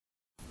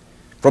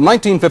From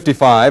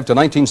 1955 to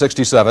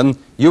 1967,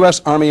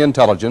 U.S. Army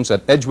intelligence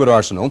at Edgewood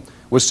Arsenal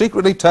was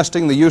secretly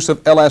testing the use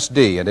of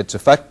LSD and its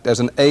effect as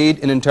an aid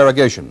in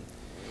interrogation.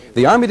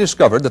 The Army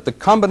discovered that the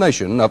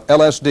combination of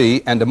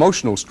LSD and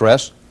emotional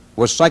stress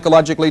was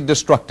psychologically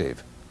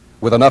destructive.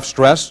 With enough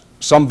stress,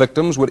 some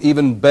victims would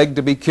even beg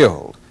to be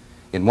killed.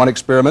 In one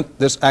experiment,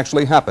 this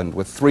actually happened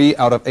with 3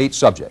 out of 8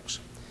 subjects.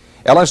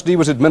 LSD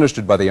was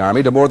administered by the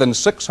Army to more than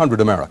 600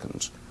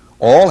 Americans.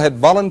 All had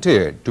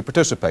volunteered to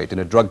participate in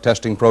a drug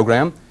testing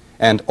program,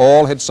 and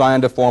all had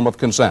signed a form of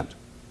consent.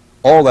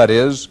 All, that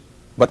is,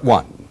 but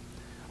one.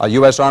 A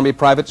U.S. Army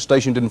private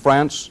stationed in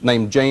France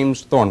named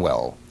James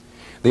Thornwell.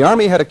 The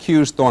Army had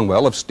accused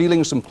Thornwell of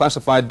stealing some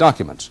classified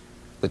documents.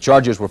 The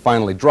charges were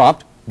finally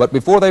dropped, but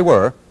before they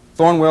were,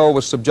 Thornwell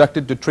was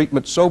subjected to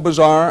treatment so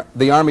bizarre,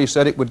 the Army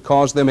said it would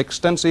cause them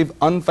extensive,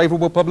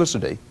 unfavorable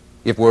publicity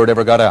if word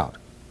ever got out.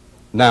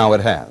 Now it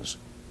has.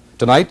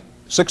 Tonight,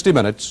 60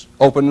 Minutes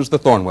opens the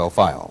Thornwell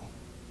file.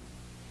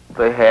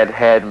 They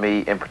had me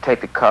in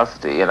protected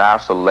custody in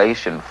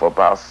isolation for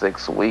about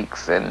 6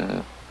 weeks,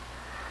 and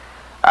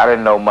I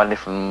didn't know money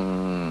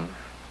from...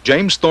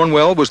 James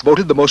Thornwell was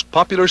voted the most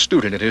popular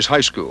student in his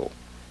high school,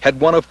 had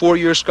won a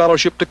 4-year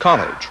scholarship to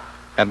college,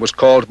 and was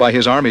called by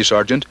his Army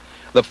sergeant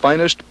the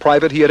finest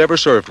private he had ever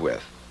served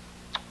with.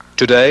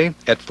 Today,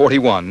 at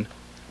 41,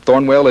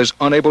 Thornwell is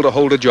unable to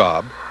hold a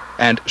job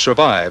and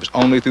survives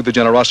only through the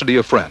generosity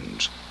of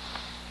friends.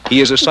 He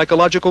is a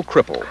psychological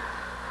cripple.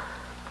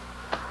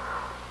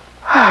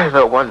 I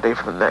know one day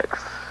from the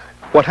next.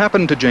 What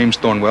happened to James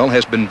Thornwell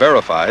has been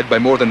verified by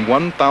more than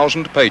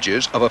 1,000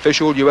 pages of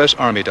official U.S.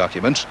 Army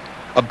documents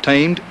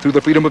obtained through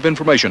the Freedom of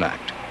Information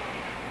Act.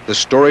 The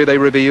story they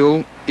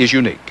reveal is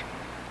unique.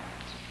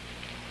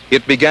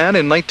 It began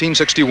in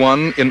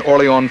 1961 in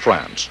Orléans,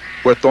 France,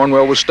 where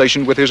Thornwell was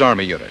stationed with his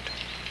Army unit.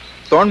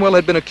 Thornwell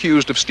had been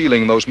accused of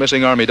stealing those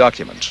missing Army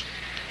documents.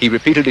 He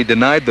repeatedly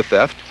denied the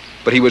theft,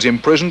 but he was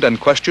imprisoned and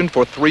questioned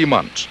for 3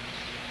 months.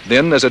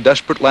 Then, as a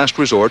desperate last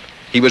resort,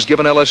 he was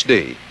given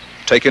LSD,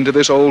 taken to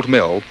this old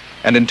mill,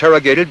 and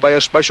interrogated by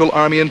a special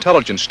Army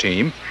intelligence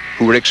team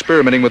who were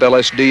experimenting with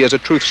LSD as a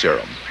truth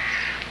serum.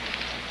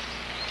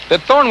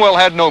 That Thornwell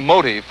had no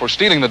motive for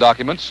stealing the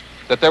documents,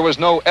 that there was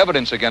no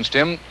evidence against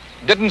him,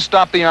 didn't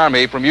stop the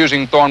Army from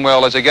using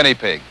Thornwell as a guinea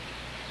pig,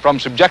 from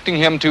subjecting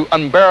him to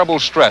unbearable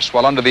stress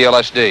while under the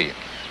LSD,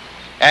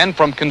 and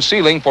from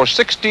concealing for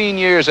 16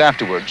 years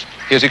afterwards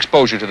his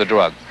exposure to the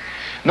drug.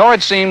 Nor,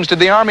 it seems, did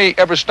the Army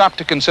ever stop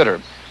to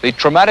consider the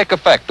traumatic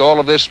effect all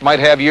of this might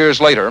have years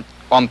later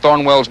on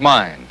Thornwell's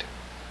mind.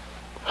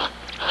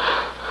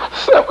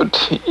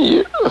 17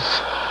 years.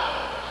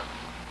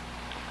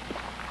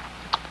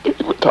 Can't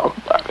even talk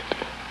about it.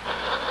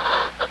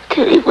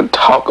 Can't even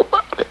talk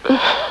about it.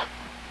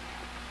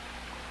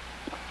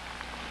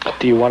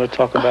 Do you want to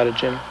talk about it,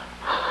 Jim?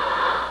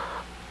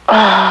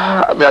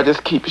 I mean, I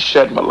just keep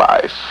shutting my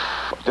life.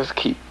 I just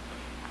keep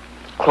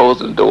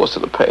closing doors to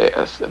the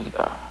past. And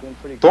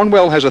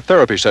Thornwell has a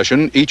therapy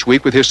session each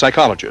week with his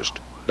psychologist,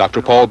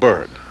 Dr. Paul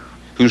Berg,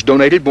 who's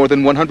donated more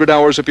than 100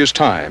 hours of his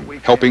time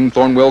helping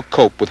Thornwell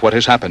cope with what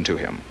has happened to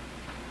him.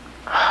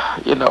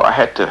 You know, I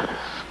had to,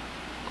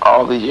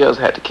 all the years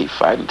I had to keep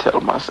fighting,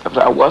 telling myself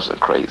that I wasn't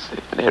crazy.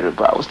 And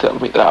everybody was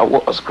telling me that I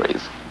was crazy.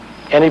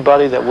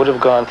 Anybody that would have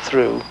gone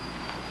through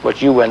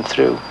what you went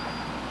through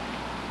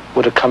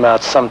would have come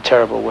out some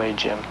terrible way,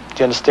 Jim. Do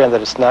you understand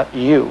that it's not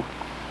you?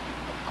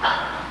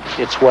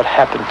 It's what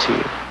happened to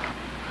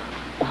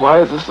you. Why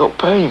is it so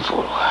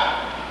painful?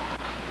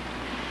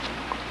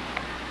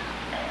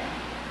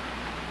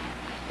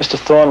 Mr.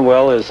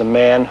 Thornwell is a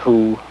man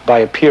who, by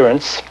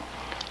appearance,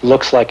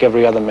 looks like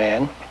every other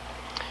man.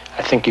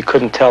 I think you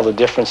couldn't tell the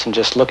difference in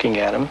just looking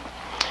at him.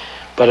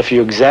 But if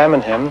you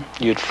examine him,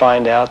 you'd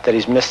find out that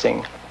he's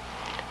missing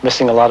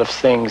a lot of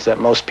things that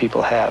most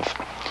people have.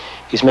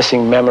 He's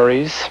missing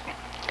memories.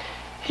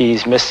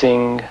 He's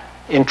missing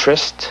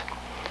interest.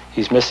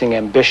 He's missing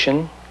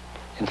ambition,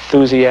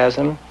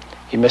 enthusiasm.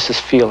 He misses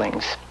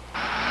feelings.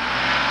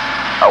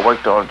 I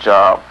worked on a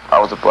job. I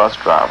was a bus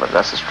driver.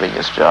 That's the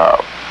strenuous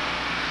job.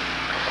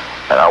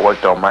 And I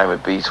worked on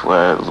Miami Beach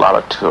where a lot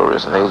of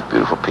tourists, and they was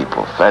beautiful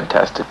people,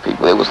 fantastic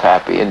people. They was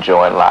happy,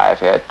 enjoying life,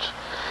 had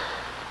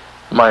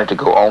money to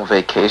go on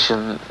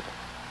vacation.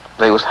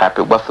 They was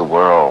happy with the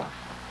world.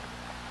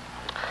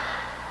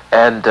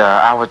 And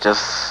I would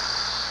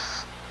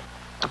just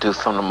do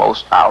some of the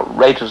most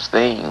outrageous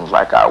things,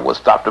 like I would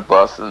stop the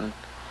bus and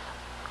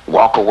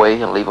walk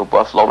away and leave a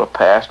bus load of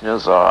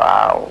passengers, or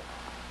I'll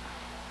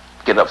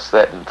get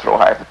upset and throw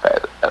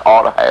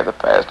all the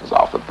passengers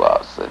off the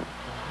bus, and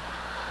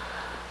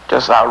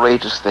just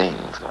outrageous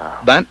things.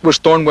 That was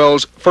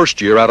Thornwell's first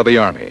year out of the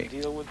Army.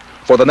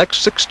 For the next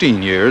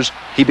 16 years,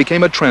 he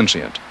became a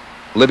transient,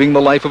 living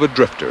the life of a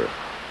drifter.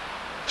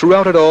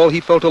 Throughout it all, he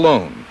felt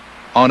alone,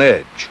 on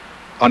edge,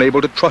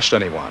 unable to trust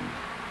anyone.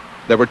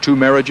 There were 2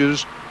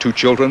 marriages, 2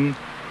 children,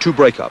 2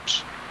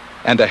 breakups,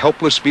 and a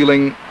helpless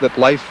feeling that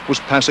life was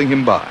passing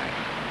him by.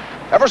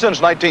 Ever since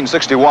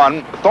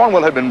 1961,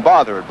 Thornwell had been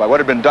bothered by what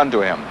had been done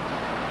to him.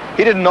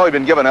 He didn't know he'd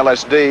been given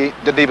LSD,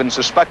 didn't even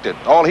suspect it.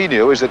 All he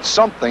knew is that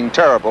something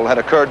terrible had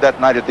occurred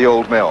that night at the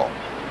old mill.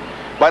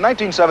 By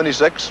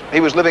 1976, he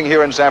was living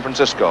here in San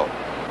Francisco,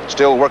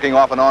 still working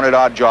off and on at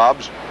odd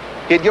jobs.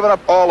 He had given up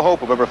all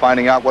hope of ever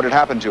finding out what had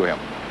happened to him.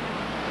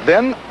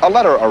 Then a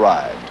letter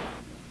arrived.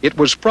 It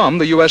was from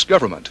the U.S.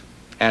 government,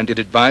 and it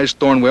advised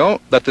Thornwell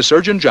that the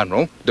Surgeon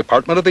General,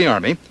 Department of the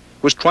Army,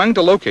 was trying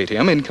to locate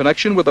him in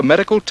connection with a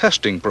medical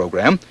testing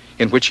program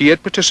in which he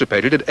had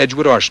participated at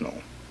Edgewood Arsenal.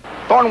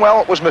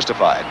 Thornwell was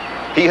mystified.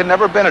 He had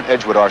never been at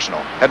Edgewood Arsenal,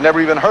 had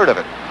never even heard of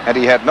it, and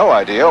he had no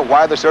idea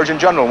why the Surgeon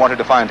General wanted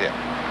to find him.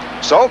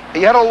 So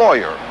he had a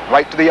lawyer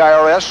write to the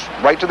IRS,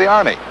 write to the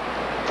Army.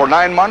 For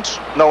 9 months,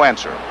 no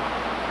answer.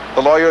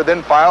 The lawyer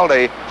then filed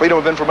a Freedom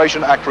of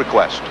Information Act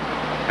request.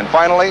 And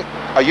finally,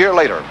 a year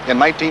later, in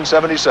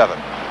 1977,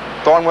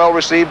 Thornwell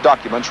received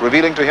documents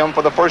revealing to him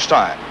for the first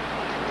time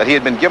that he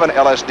had been given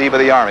LSD by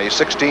the Army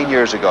 16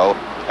 years ago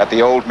at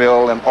the old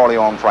mill in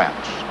Orléans,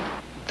 France.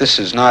 This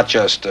is not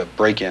just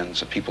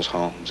break-ins of people's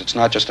homes. It's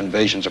not just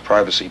invasions of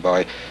privacy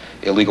by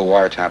illegal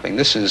wiretapping.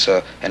 This is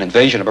an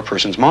invasion of a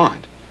person's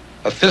mind,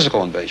 a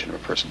physical invasion of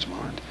a person's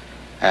mind.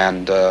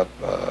 And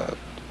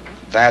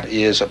that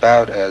is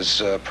about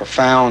as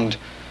profound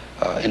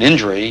an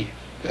injury,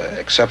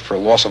 except for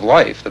loss of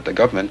life, that the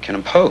government can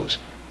impose.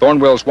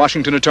 Thornwell's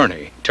Washington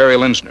attorney, Terry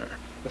Linsner.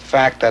 The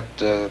fact that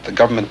the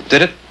government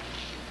did it,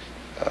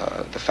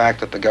 the fact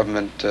that the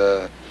government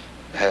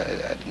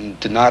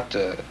did not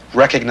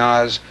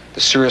recognize the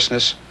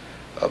seriousness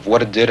of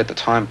what it did at the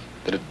time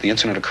that the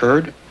incident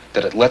occurred,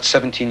 that it let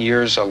 17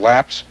 years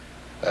elapse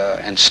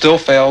and still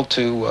failed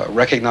to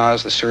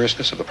recognize the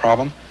seriousness of the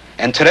problem,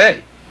 and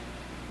today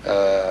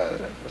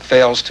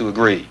fails to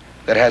agree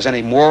that it has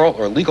any moral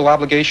or legal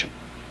obligation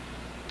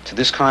to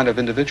this kind of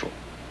individual,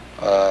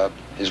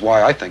 is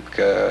why I think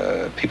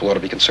people ought to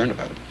be concerned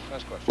about it.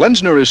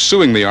 Linsner is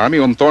suing the Army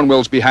on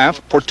Thornwell's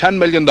behalf for $10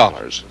 million.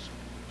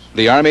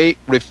 The Army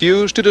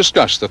refused to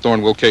discuss the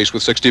Thornwell case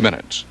with 60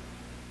 Minutes.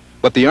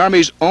 But the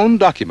Army's own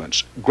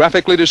documents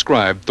graphically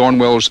describe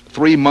Thornwell's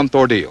 3-month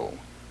ordeal.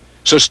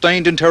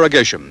 Sustained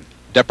interrogation,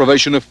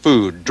 deprivation of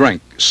food,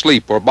 drink,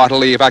 sleep, or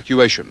bodily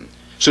evacuation,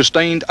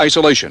 sustained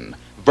isolation,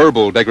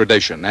 verbal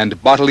degradation,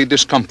 and bodily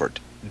discomfort,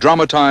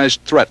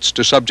 dramatized threats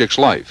to subject's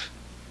life.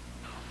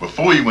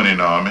 Before he went in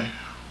the Army,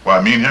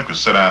 well, me and him could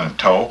sit down and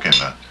talk, and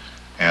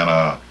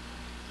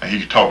he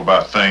could talk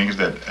about things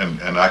that,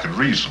 and I could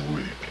reason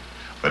with him.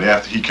 But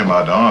after he came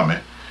out of the Army,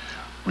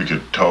 we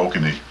could talk,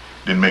 and it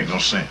didn't make no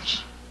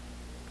sense.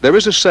 There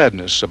is a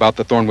sadness about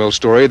the Thornwell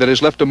story that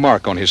has left a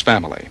mark on his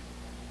family.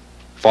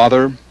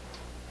 Father,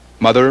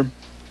 mother,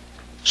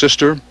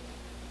 sister,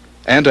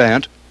 and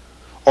aunt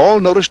all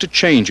noticed a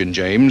change in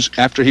James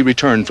after he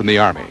returned from the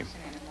Army.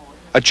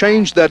 A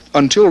change that,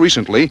 until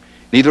recently,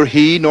 neither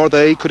he nor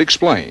they could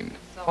explain.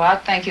 So I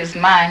think his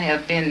mind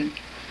has been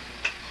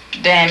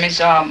damaged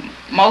or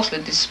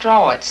mostly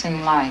destroyed,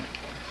 seemed like.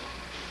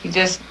 He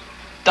just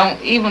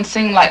don't even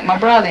seem like my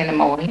brother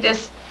anymore. He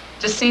just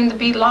seemed to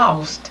be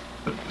lost.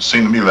 It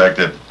seemed to me like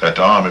that the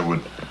Army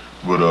would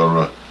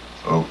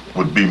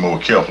be more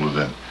careful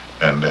than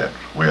that,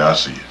 way I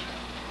see it.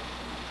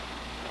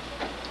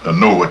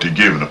 Know what they're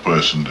giving a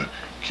person to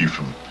keep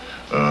from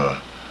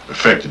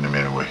affecting them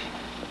anyway.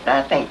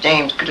 I think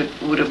James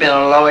would have been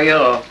a lawyer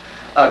or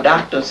a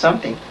doctor or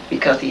something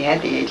because he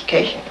had the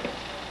education.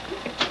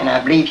 And I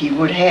believe he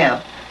would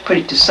have put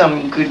it to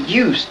some good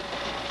use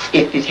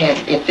if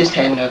this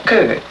hadn't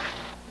occurred.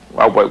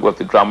 I worked with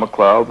the drama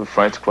club, the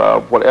French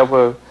club,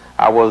 whatever.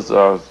 I was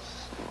a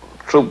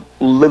troop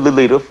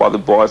leader for the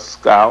Boy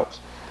Scouts.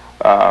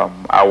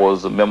 I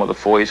was a member of the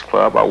 4-H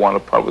club. I won a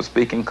public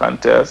speaking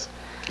contest.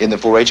 In the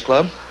 4-H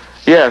club?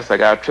 Yes, I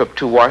got a trip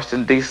to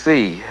Washington,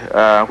 D.C.,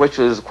 which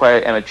was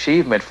quite an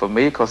achievement for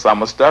me because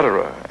I'm a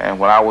stutterer. And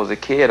when I was a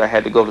kid, I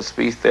had to go to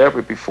speech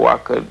therapy before I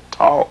could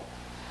talk.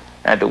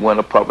 And to win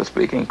a public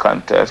speaking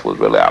contest was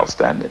really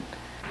outstanding.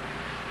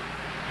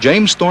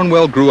 James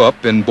Thornwell grew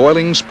up in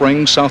Boiling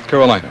Springs, South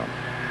Carolina.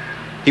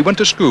 He went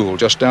to school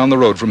just down the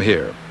road from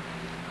here.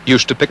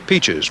 Used to pick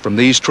peaches from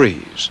these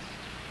trees.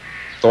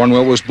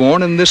 Thornwell was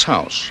born in this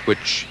house,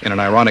 which, in an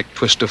ironic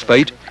twist of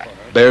fate,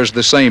 bears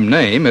the same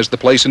name as the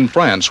place in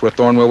France where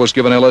Thornwell was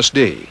given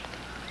LSD.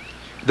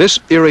 This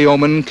eerie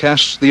omen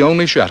casts the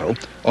only shadow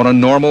on a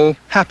normal,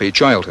 happy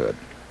childhood.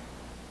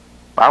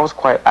 I was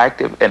quite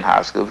active in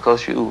high school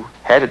because you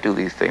had to do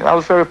these things. I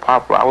was very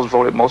popular. I was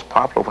voted most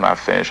popular when I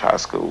finished high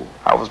school.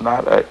 I was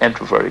not an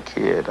introverted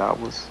kid. I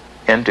was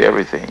into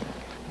everything.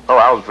 Oh,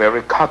 I was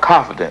very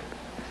confident.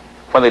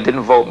 When they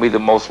didn't vote me the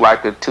most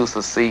likely to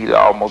succeed, it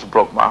almost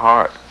broke my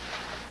heart.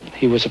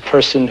 He was a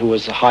person who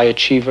was a high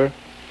achiever,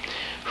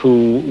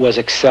 who was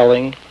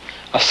excelling,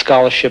 a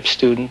scholarship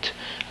student,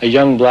 a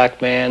young black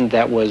man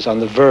that was on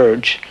the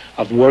verge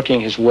of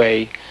working his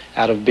way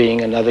out of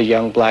being another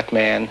young black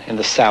man in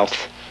the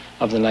South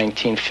of the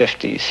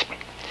 1950s.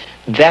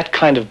 That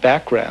kind of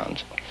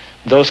background,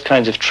 those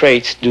kinds of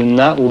traits do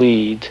not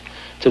lead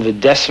to the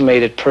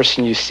decimated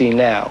person you see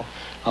now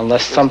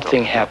unless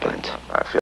something happened.